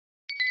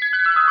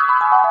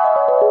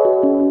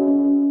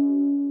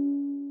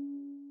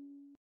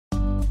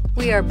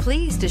We are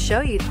pleased to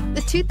show you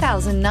the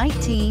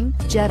 2019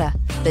 Jetta.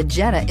 The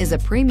Jetta is a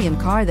premium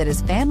car that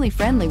is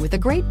family-friendly with a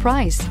great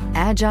price,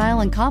 agile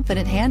and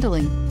confident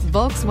handling.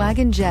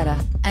 Volkswagen Jetta,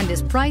 and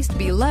is priced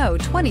below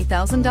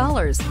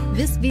 $20,000.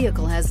 This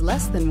vehicle has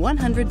less than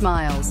 100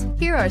 miles.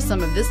 Here are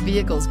some of this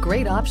vehicle's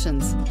great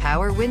options: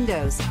 power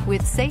windows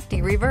with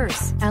safety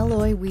reverse,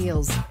 alloy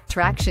wheels,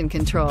 traction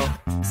control,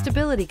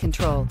 stability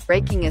control,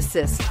 braking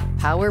assist,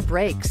 power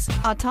brakes,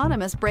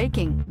 autonomous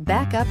braking,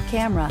 backup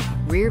camera,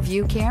 rear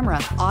view camera,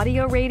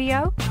 audio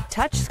radio,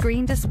 touch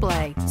screen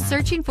display.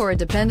 Searching for a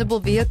dependable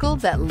vehicle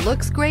that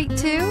looks great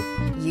too?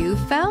 You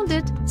found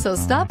it, so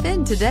stop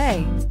in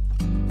today.